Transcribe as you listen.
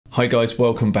Hi guys,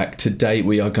 welcome back. Today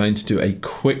we are going to do a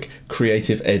quick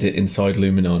creative edit inside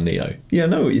Luminar Neo. Yeah, I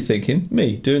know what you're thinking.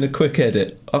 Me doing a quick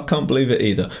edit. I can't believe it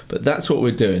either, but that's what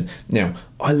we're doing. Now,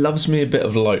 I loves me a bit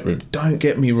of Lightroom. Don't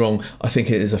get me wrong, I think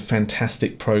it is a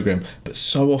fantastic program, but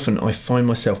so often I find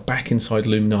myself back inside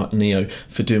Luminar Neo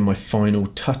for doing my final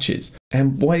touches.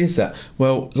 And why is that?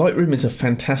 Well, Lightroom is a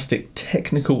fantastic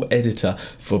technical editor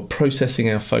for processing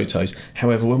our photos.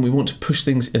 However, when we want to push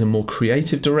things in a more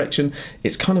creative direction,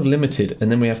 it's kind of limited,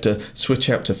 and then we have to switch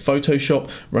out to Photoshop,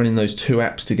 running those two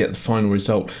apps to get the final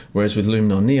result. Whereas with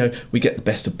Luminar Neo, we get the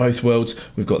best of both worlds.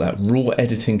 We've got that raw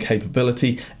editing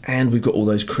capability, and we've got all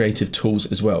those creative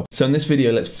tools as well. So in this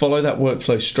video, let's follow that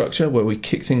workflow structure where we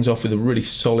kick things off with a really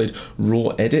solid raw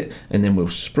edit, and then we'll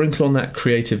sprinkle on that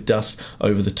creative dust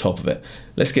over the top of it.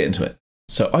 Let's get into it.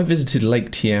 So I visited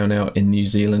Lake 𝗕𝗏𝗏 in New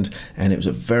Zealand, and it was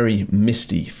a very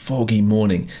misty, foggy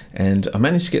morning, and I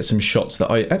managed to get some shots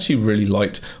that I actually really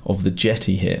liked of the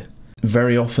jetty here.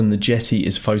 Very often the jetty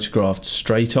is photographed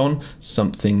straight on,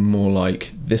 something more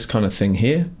like this kind of thing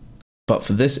here. But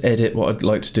for this edit, what I'd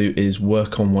like to do is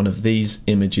work on one of these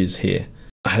images here.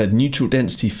 I had a neutral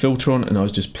density filter on, and I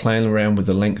was just playing around with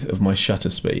the length of my shutter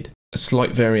speed. A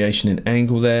slight variation in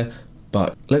angle there,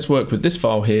 but let's work with this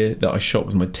file here that I shot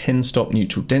with my 10-stop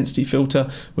neutral density filter,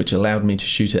 which allowed me to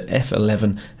shoot at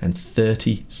f11 and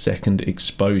 30-second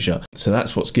exposure. So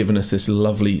that's what's given us this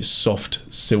lovely, soft,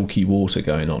 silky water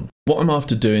going on. What I'm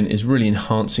after doing is really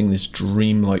enhancing this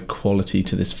dreamlike quality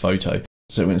to this photo.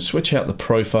 So we're going to switch out the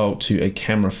profile to a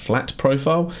camera flat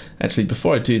profile. Actually,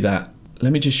 before I do that,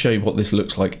 let me just show you what this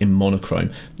looks like in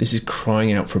monochrome. This is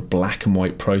crying out for a black and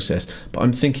white process, but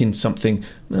I'm thinking something,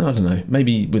 I don't know,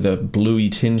 maybe with a bluey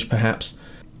tinge perhaps.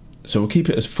 So we'll keep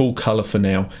it as full color for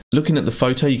now. Looking at the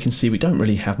photo, you can see we don't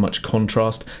really have much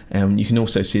contrast, and you can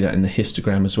also see that in the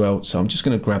histogram as well. So I'm just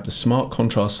going to grab the smart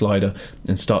contrast slider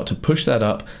and start to push that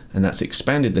up, and that's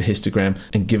expanded the histogram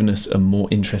and given us a more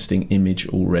interesting image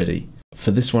already.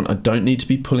 For this one, I don't need to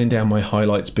be pulling down my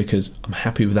highlights because I'm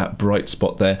happy with that bright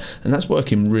spot there, and that's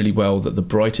working really well, that the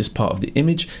brightest part of the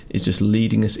image is just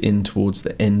leading us in towards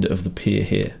the end of the pier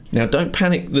here. Now don't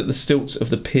panic that the stilts of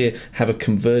the pier have a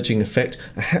converging effect.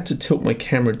 I had to tilt my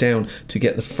camera down to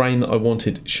get the frame that I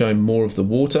wanted showing more of the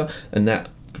water, and that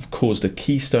caused a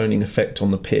keystoning effect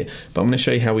on the pier. But I'm going to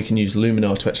show you how we can use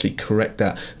Luminar to actually correct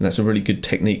that, and that's a really good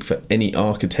technique for any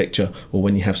architecture or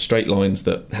when you have straight lines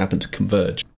that happen to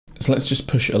converge. So let's just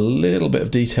push a little bit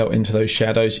of detail into those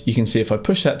shadows. You can see if I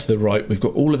push that to the right, we've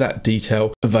got all of that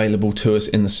detail available to us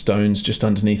in the stones just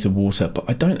underneath the water, but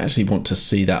I don't actually want to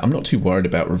see that. I'm not too worried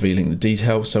about revealing the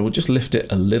detail, so we'll just lift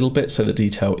it a little bit so the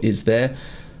detail is there.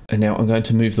 And now I'm going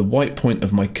to move the white point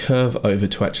of my curve over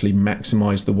to actually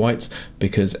maximize the whites,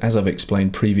 because as I've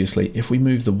explained previously, if we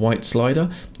move the white slider,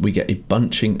 we get a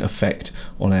bunching effect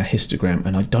on our histogram,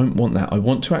 and I don't want that. I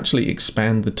want to actually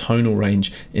expand the tonal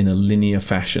range in a linear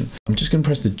fashion. I'm just going to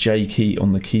press the J key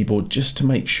on the keyboard just to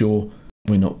make sure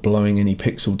we're not blowing any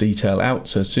pixel detail out.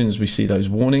 So as soon as we see those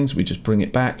warnings, we just bring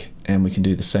it back, and we can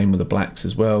do the same with the blacks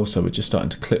as well. So we're just starting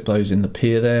to clip those in the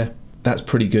pier there. That's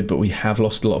pretty good, but we have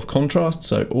lost a lot of contrast,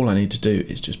 so all I need to do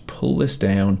is just pull this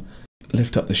down,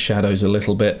 lift up the shadows a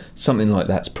little bit. Something like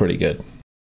that's pretty good.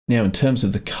 Now in terms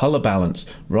of the color balance,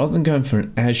 rather than going for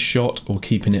an as shot or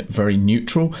keeping it very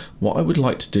neutral, what I would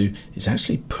like to do is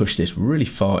actually push this really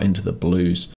far into the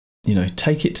blues. You know,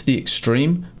 take it to the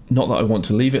extreme. Not that I want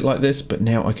to leave it like this, but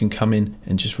now I can come in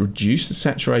and just reduce the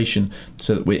saturation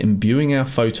so that we're imbuing our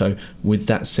photo with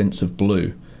that sense of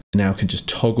blue. Now I can just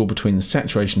toggle between the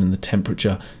saturation and the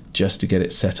temperature just to get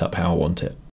it set up how I want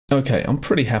it. Okay, I'm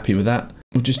pretty happy with that.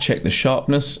 We'll just check the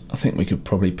sharpness. I think we could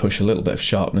probably push a little bit of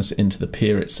sharpness into the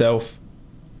pier itself.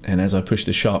 And as I push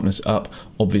the sharpness up,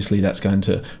 obviously that's going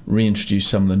to reintroduce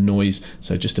some of the noise.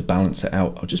 So just to balance it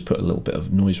out, I'll just put a little bit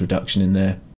of noise reduction in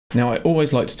there. Now I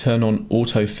always like to turn on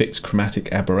auto fix chromatic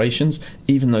aberrations,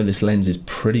 even though this lens is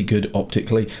pretty good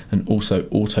optically, and also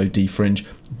auto defringe.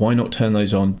 Why not turn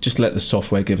those on? Just let the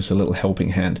software give us a little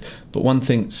helping hand. But one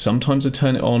thing, sometimes I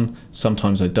turn it on,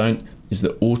 sometimes I don't, is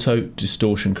the auto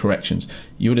distortion corrections.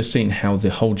 You would have seen how the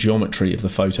whole geometry of the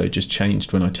photo just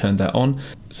changed when I turned that on.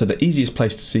 So the easiest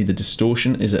place to see the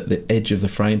distortion is at the edge of the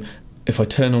frame. If I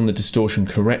turn on the distortion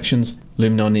corrections,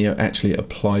 Luminar Neo actually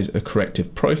applies a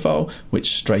corrective profile,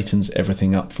 which straightens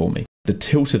everything up for me. The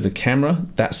tilt of the camera,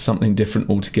 that's something different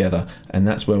altogether, and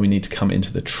that's where we need to come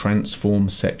into the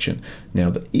transform section. Now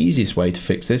the easiest way to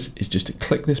fix this is just to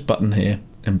click this button here,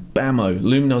 and bammo,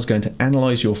 Luminar is going to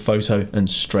analyze your photo and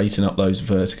straighten up those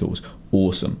verticals.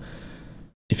 Awesome.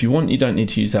 If you want, you don't need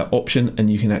to use that option,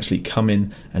 and you can actually come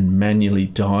in and manually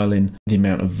dial in the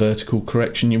amount of vertical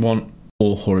correction you want.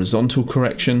 or horizontal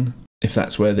correction, if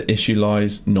that's where the issue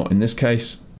lies, not in this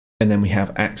case. And then we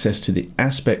have access to the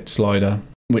aspect slider,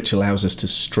 which allows us to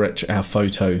stretch our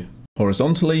photo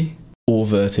horizontally or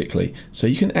vertically. So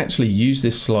you can actually use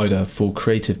this slider for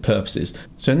creative purposes.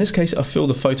 So in this case, I feel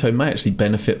the photo may actually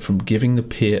benefit from giving the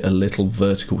pier a little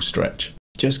vertical stretch.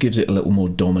 Just gives it a little more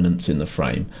dominance in the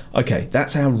frame. Okay,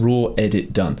 that's our raw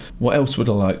edit done. What else would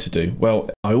I like to do? Well,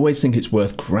 I always think it's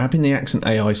worth grabbing the Accent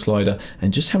AI slider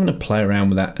and just having a play around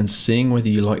with that and seeing whether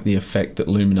you like the effect that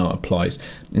Luminar applies.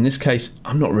 In this case,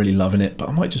 I'm not really loving it, but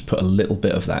I might just put a little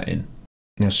bit of that in.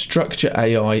 Now, Structure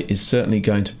AI is certainly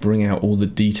going to bring out all the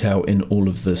detail in all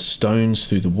of the stones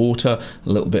through the water, a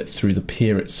little bit through the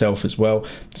pier itself as well.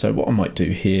 So what I might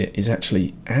do here is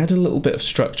actually add a little bit of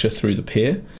structure through the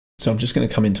pier. So I'm just going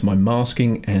to come into my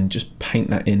masking and just paint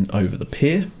that in over the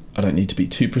pier. I don't need to be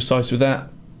too precise with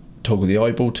that. Toggle the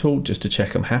eyeball tool just to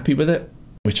check I'm happy with it,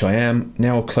 which I am.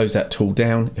 Now I'll close that tool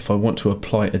down. If I want to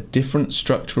apply a different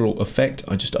structural effect,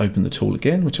 I just open the tool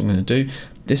again, which I'm going to do.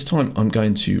 This time I'm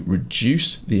going to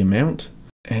reduce the amount,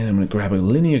 and I'm going to grab a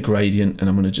linear gradient and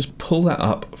I'm going to just pull that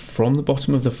up from the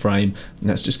bottom of the frame, and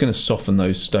that's just going to soften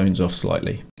those stones off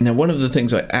slightly. Now, one of the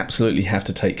things I absolutely have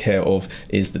to take care of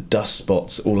is the dust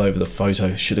spots all over the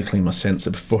photo. Should have cleaned my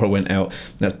sensor before I went out.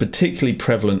 That's particularly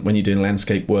prevalent when you're doing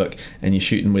landscape work and you're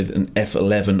shooting with an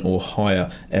f11 or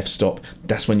higher f-stop.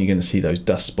 That's when you're going to see those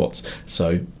dust spots.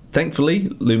 So thankfully,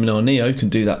 Luminar Neo can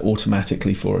do that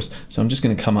automatically for us. So I'm just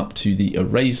going to come up to the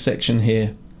erase section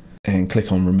here and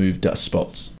click on remove dust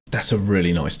spots. That's a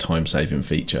really nice time-saving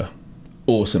feature.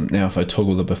 Awesome. Now if I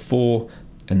toggle the before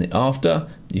and the after,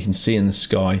 you can see in the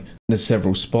sky there's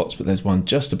several spots, but there's one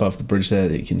just above the bridge there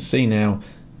that you can see now.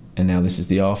 And now this is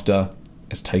the after.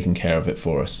 It's taken care of it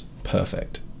for us.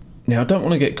 Perfect. Now, I don't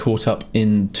want to get caught up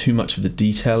in too much of the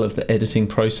detail of the editing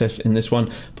process in this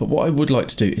one, but what I would like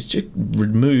to do is just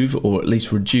remove, or at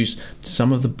least reduce,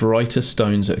 some of the brighter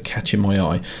stones that are catching my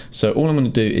eye. So all I'm going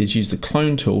to do is use the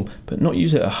clone tool, but not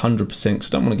use it 100% because I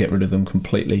don't want to get rid of them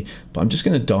completely, but I'm just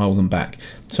going to dial them back.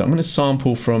 So I'm going to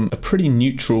sample from a pretty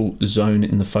neutral zone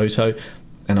in the photo,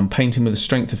 and I'm painting with a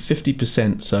strength of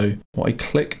 50%. So what I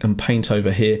click and paint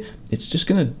over here, it's just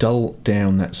going to dull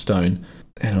down that stone.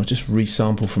 And I'll just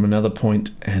resample from another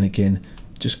point, and again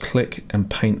just click and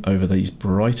paint over these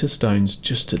brighter stones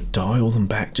just to dial them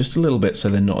back just a little bit so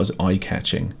they're not as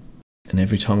eye-catching. And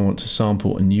every time I want to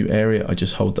sample a new area, I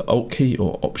just hold the Alt key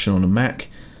or Option on a Mac,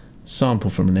 sample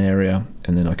from an area,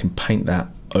 and then I can paint that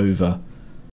over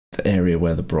the area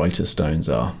where the brighter stones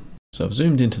are. So I've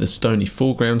zoomed into the stony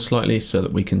foreground slightly so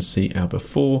that we can see our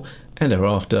before and our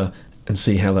after, and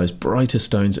see how those brighter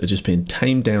stones are just being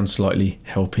tamed down slightly,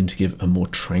 helping to give a more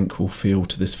tranquil feel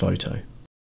to this photo.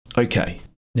 Okay,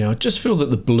 now I just feel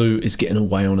that the blue is getting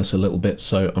away on us a little bit,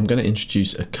 so I'm going to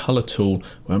introduce a color tool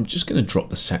where I'm just going to drop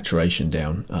the saturation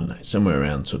down, I don't know, somewhere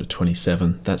around sort of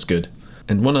 27, that's good.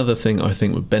 And one other thing I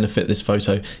think would benefit this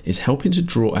photo is helping to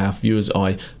draw our viewer's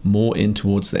eye more in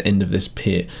towards the end of this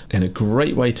pier. And a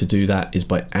great way to do that is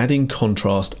by adding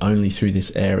contrast only through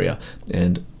this area.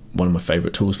 And one of my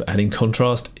favorite tools for adding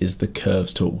contrast is the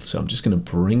curves tool. So I'm just going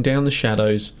to bring down the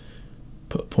shadows,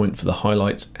 put a point for the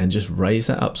highlights, and just raise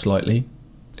that up slightly.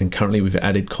 And currently we've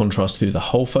added contrast through the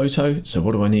whole photo. So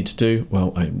what do I need to do?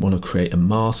 Well, I want to create a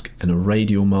mask, and a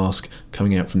radial mask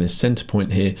coming out from this center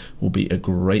point here will be a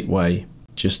great way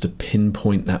just to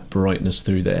pinpoint that brightness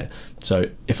through there. So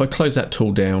if I close that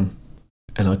tool down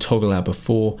and I toggle our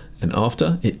before and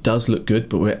after, it does look good,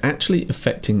 but we're actually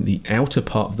affecting the outer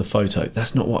part of the photo.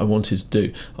 That's not what I wanted to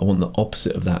do. I want the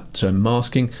opposite of that. So in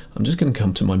masking, I'm just going to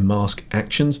come to my mask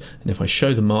actions, and if I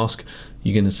show the mask,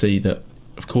 you're going to see that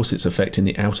of course it's affecting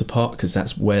the outer part because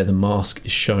that's where the mask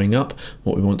is showing up.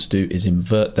 What we want to do is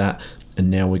invert that,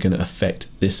 and now we're going to affect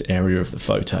this area of the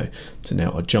photo. So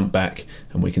now I'll jump back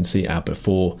and we can see our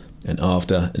before and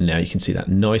after, and now you can see that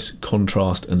nice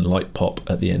contrast and light pop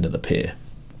at the end of the pier.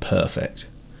 Perfect.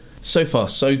 So far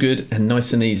so good and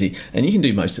nice and easy, and you can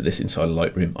do most of this inside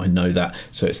Lightroom, I know that.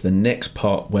 So it's the next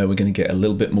part where we're going to get a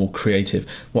little bit more creative.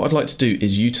 What I'd like to do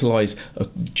is utilize a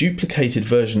duplicated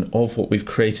version of what we've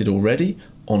created already.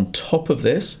 On top of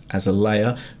this, as a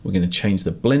layer, we're going to change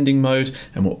the blending mode,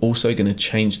 and we're also going to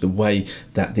change the way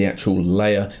that the actual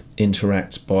layer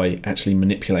interacts by actually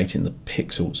manipulating the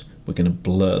pixels. We're going to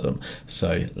blur them.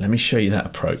 So let me show you that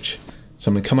approach. So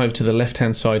I'm going to come over to the left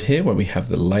hand side here where we have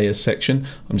the layers section.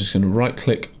 I'm just going to right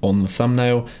click on the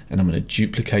thumbnail and I'm going to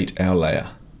duplicate our layer.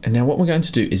 And now what we're going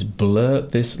to do is blur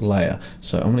this layer.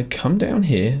 So I'm going to come down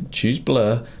here, choose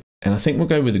blur, And I think we'll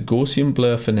go with a Gaussian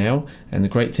blur for now. And the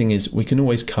great thing is we can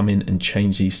always come in and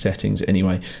change these settings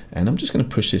anyway. And I'm just going to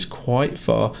push this quite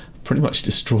far, pretty much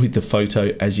destroyed the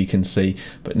photo as you can see.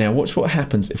 But now watch what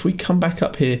happens. If we come back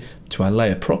up here to our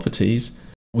layer properties,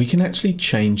 we can actually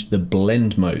change the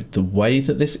blend mode, the way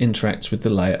that this interacts with the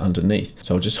layer underneath.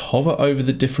 So I'll just hover over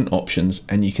the different options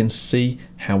and you can see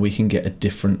how we can get a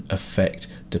different effect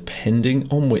depending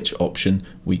on which option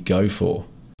we go for.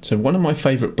 So one of my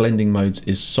favorite blending modes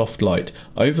is soft light.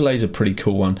 Overlay is a pretty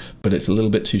cool one, but it's a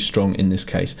little bit too strong in this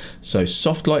case. So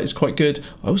soft light is quite good.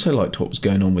 I also liked what was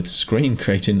going on with screen,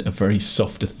 creating a very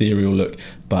soft ethereal look,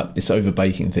 but it's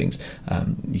over-baking things.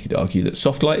 You could argue that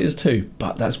soft light is too,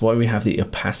 but that's why we have the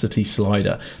opacity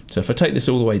slider. So if I take this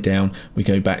all the way down, we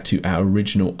go back to our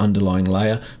original underlying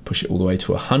layer, push it all the way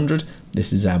to 100.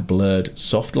 This is our blurred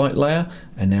soft light layer,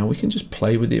 and now we can just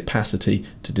play with the opacity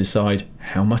to decide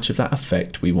how much of that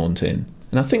effect we want in.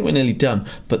 And I think we're nearly done,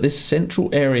 but this central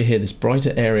area here, this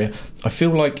brighter area, I feel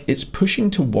like it's pushing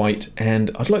to white,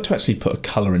 and I'd like to actually put a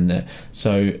color in there.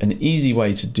 So an easy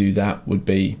way to do that would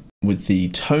be with the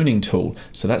toning tool.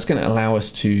 So that's going to allow us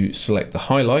to select the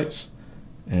highlights.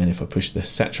 And if I push the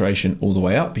saturation all the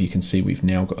way up, you can see we've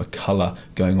now got a color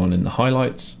going on in the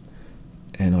highlights.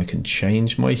 And I can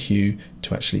change my hue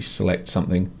to actually select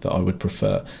something that I would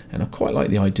prefer. And I quite like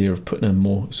the idea of putting a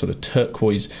more sort of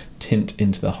turquoise tint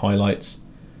into the highlights.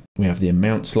 We have the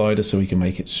amount slider so we can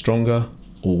make it stronger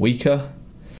or weaker.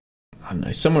 I don't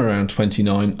know, somewhere around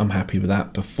 29, I'm happy with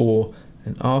that. Before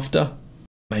and after,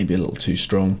 maybe a little too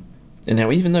strong. And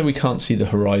now, even though we can't see the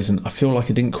horizon, I feel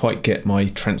like I didn't quite get my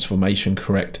transformation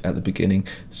correct at the beginning.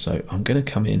 So I'm going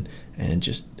to come in and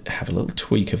just have a little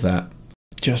tweak of that.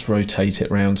 Just rotate it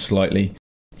around slightly.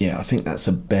 Yeah, I think that's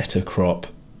a better crop.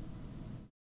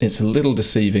 It's a little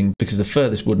deceiving because the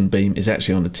furthest wooden beam is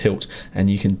actually on a tilt, and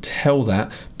you can tell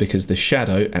that because the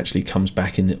shadow actually comes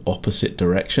back in the opposite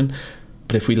direction.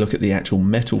 But if we look at the actual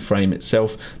metal frame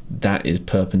itself, that is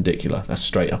perpendicular. That's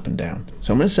straight up and down.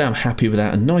 So I'm going to say I'm happy with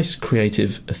that. A nice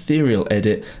creative ethereal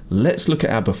edit. Let's look at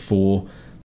our before.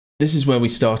 This is where we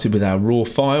started with our raw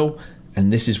file,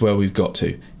 and this is where we've got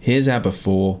to. Here's our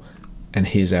before, and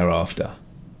here's our after.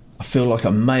 I feel like I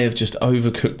may have just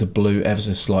overcooked the blue ever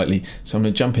so slightly, so I'm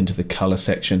going to jump into the color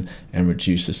section and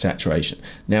reduce the saturation.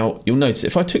 Now you'll notice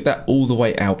if I took that all the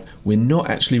way out, we're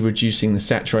not actually reducing the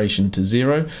saturation to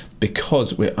 0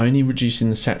 because we're only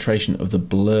reducing the saturation of the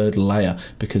blurred layer,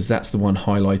 because that's the one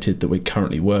highlighted that we're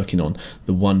currently working on.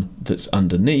 The one that's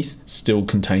underneath still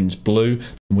contains blue,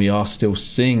 and we are still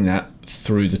seeing that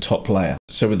through the top layer.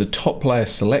 So with the top layer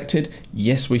selected,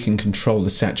 yes, we can control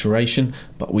the saturation,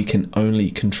 but we can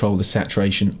only control the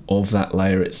saturation of that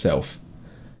layer itself.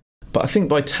 But I think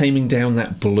by taming down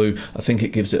that blue, I think it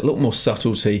gives it a little more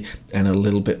subtlety and a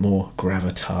little bit more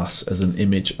gravitas as an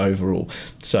image overall.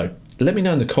 So let me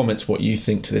know in the comments what you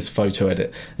think to this photo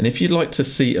edit. And if you'd like to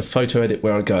see a photo edit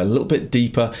where I go a little bit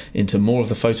deeper into more of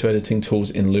the photo editing tools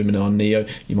in Luminar Neo,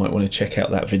 you might want to check out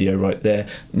that video right there.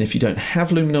 And if you don't have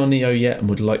Luminar Neo yet and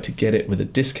would like to get it with a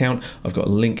discount, I've got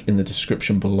a link in the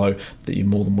description below that you're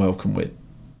more than welcome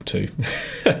to.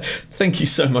 Thank you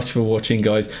so much for watching,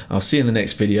 guys. I'll see you in the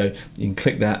next video. You can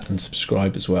click that and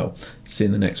subscribe as well. See you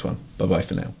in the next one. Bye bye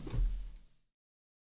for now.